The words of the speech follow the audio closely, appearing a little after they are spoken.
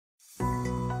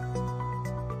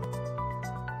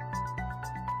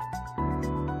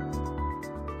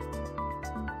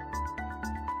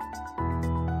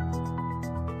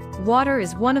Water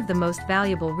is one of the most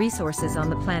valuable resources on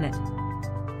the planet.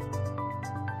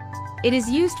 It is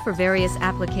used for various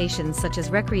applications such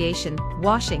as recreation,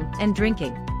 washing, and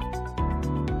drinking.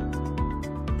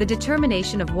 The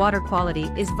determination of water quality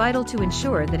is vital to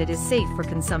ensure that it is safe for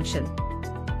consumption.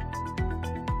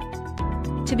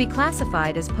 To be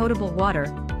classified as potable water,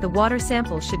 the water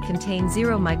sample should contain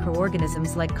 0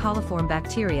 microorganisms like coliform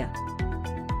bacteria.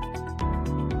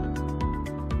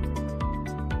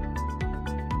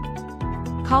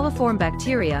 Coliform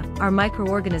bacteria are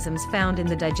microorganisms found in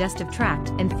the digestive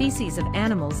tract and feces of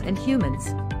animals and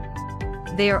humans.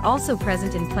 They are also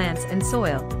present in plants and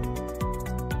soil.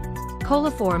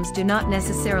 Coliforms do not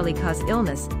necessarily cause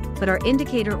illness, but are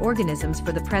indicator organisms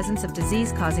for the presence of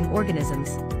disease-causing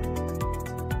organisms.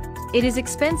 It is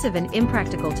expensive and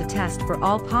impractical to test for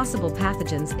all possible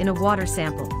pathogens in a water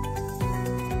sample.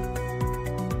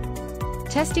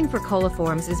 Testing for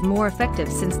coliforms is more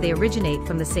effective since they originate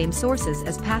from the same sources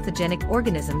as pathogenic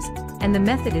organisms, and the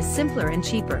method is simpler and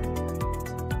cheaper.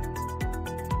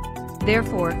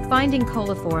 Therefore, finding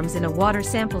coliforms in a water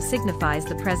sample signifies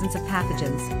the presence of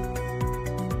pathogens.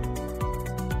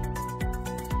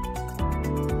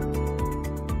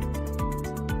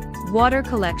 Water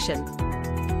collection.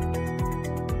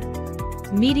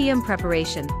 Medium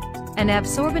preparation. An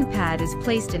absorbent pad is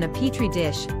placed in a petri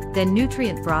dish, then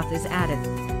nutrient broth is added.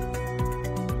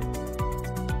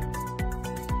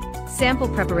 Sample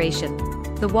preparation.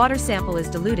 The water sample is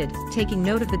diluted, taking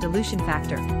note of the dilution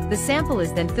factor. The sample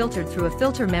is then filtered through a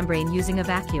filter membrane using a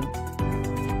vacuum.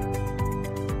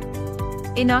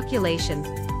 Inoculation.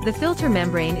 The filter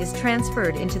membrane is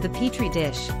transferred into the petri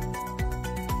dish.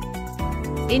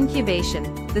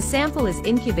 Incubation. The sample is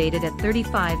incubated at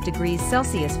 35 degrees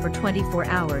Celsius for 24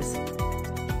 hours.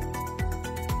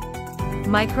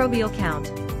 Microbial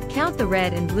count. Count the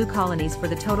red and blue colonies for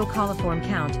the total coliform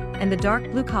count, and the dark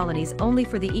blue colonies only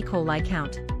for the E. coli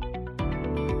count.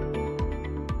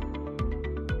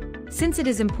 Since it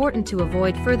is important to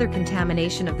avoid further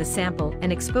contamination of the sample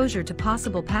and exposure to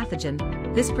possible pathogen,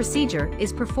 this procedure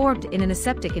is performed in an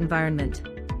aseptic environment.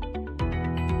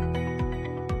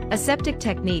 Aseptic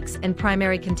techniques and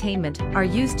primary containment are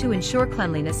used to ensure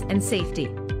cleanliness and safety.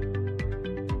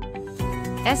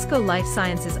 ESCO Life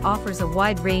Sciences offers a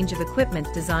wide range of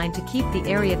equipment designed to keep the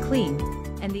area clean,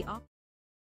 and the